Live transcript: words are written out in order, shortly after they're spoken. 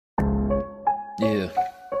Yeah.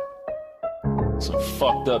 Some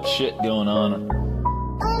fucked up shit going on.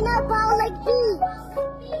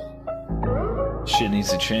 Shit needs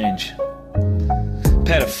to change.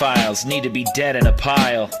 Pedophiles need to be dead in a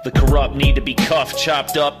pile. The corrupt need to be cuffed,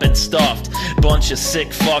 chopped up and stuffed. Bunch of sick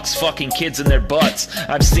fucks fucking kids in their butts.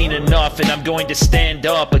 I've seen enough and I'm going to stand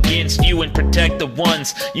up against you and protect the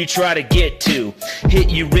ones you try to get to. Hit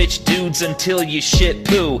you rich dudes until you shit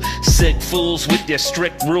poo. Sick fools with their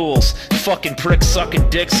strict rules. Fucking pricks sucking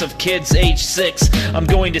dicks of kids age 6. I'm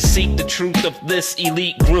going to seek the truth of this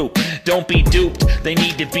elite group. Don't be duped, they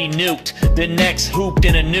need to be nuked. Their necks hooped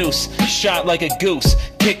in a noose, shot like a goose,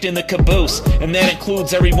 kicked in the caboose, and that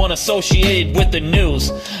includes everyone associated with the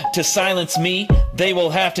news. To silence me, they will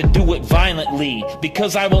have to do it violently,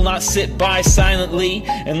 because I will not sit by silently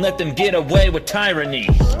and let them get away with tyranny.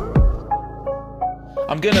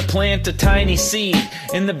 I'm gonna plant a tiny seed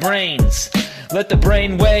in the brains, let the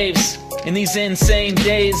brain waves in these insane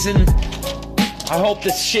days, and I hope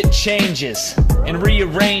this shit changes and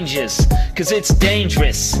rearranges, cause it's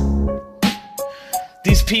dangerous.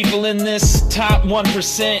 These people in this top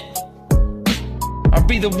 1%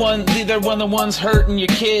 they're one of the ones hurting your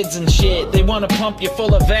kids and shit. They wanna pump you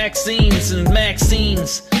full of vaccines and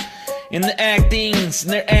vaccines, and the actings,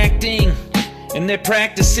 and they're acting, and they're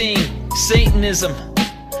practicing Satanism.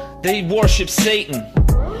 They worship Satan.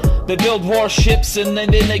 They build warships and then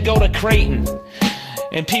they go to Creighton.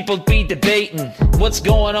 And people be debating what's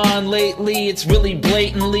going on lately. It's really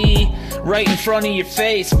blatantly right in front of your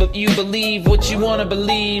face, but you believe what you want to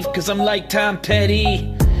believe, cause I'm like Tom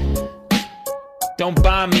Petty. Don't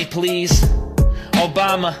bomb me, please.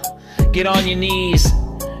 Obama, get on your knees,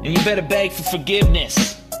 and you better beg for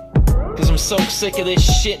forgiveness, cause I'm so sick of this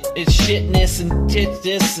shit. It's shitness and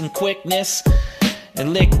this and quickness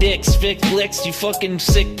and lick dicks, fix licks, you fucking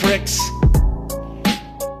sick pricks.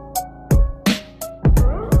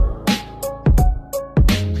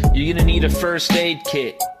 You're gonna need a first aid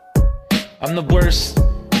kit. I'm the worst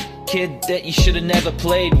kid that you should've never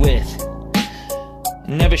played with,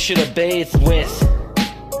 never should've bathed with.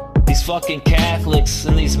 These fucking Catholics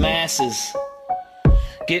and these masses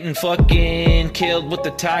getting fucking killed with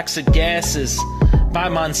the toxic gases by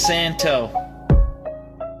Monsanto.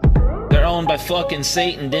 They're owned by fucking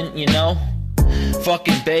Satan, didn't you know?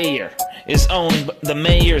 Fucking Bayer is owned, the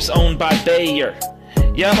mayor's owned by Bayer.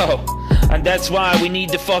 Yo, and that's why we need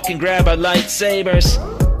to fucking grab our lightsabers,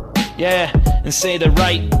 yeah, and say the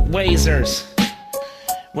right wazers.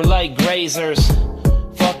 We're like grazers.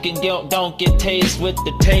 Fucking don't get tased with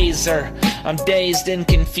the taser. I'm dazed and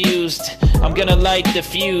confused. I'm gonna light the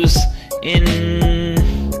fuse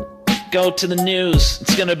and go to the news.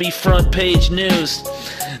 It's gonna be front page news.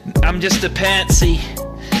 I'm just a patsy.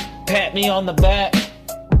 Pat me on the back,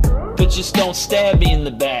 but just don't stab me in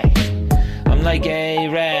the back. I'm like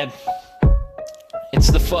A-Rab. It's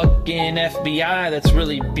the fucking FBI that's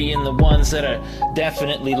really being the ones that are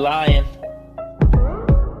definitely lying.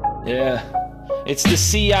 Yeah. It's the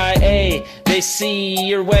CIA. They see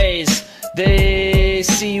your ways. They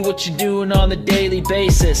see what you're doing on a daily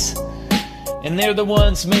basis. And they're the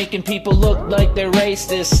ones making people look like they're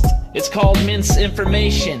racist. It's called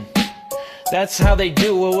misinformation. That's how they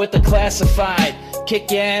do it with the classified. Kick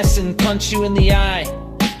your ass and punch you in the eye.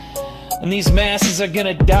 And these masses are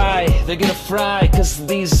gonna die, they're gonna fry, cause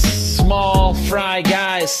these small fry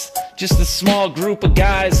guys, just a small group of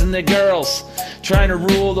guys and their girls, trying to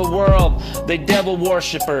rule the world, they devil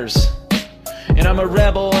worshippers. And I'm a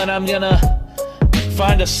rebel and I'm gonna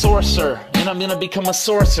find a sorcerer, and I'm gonna become a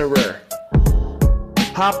sorcerer.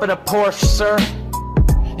 Hop in a Porsche, sir,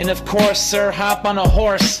 and of course, sir, hop on a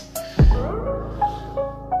horse.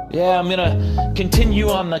 Yeah, I'm gonna continue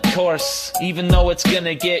on the course, even though it's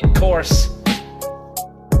gonna get coarse.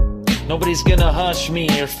 Nobody's gonna hush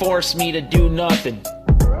me or force me to do nothing.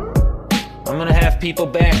 I'm gonna have people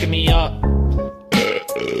backing me up,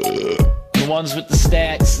 the ones with the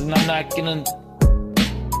stats, and I'm not gonna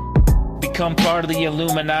become part of the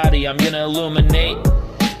Illuminati. I'm gonna illuminate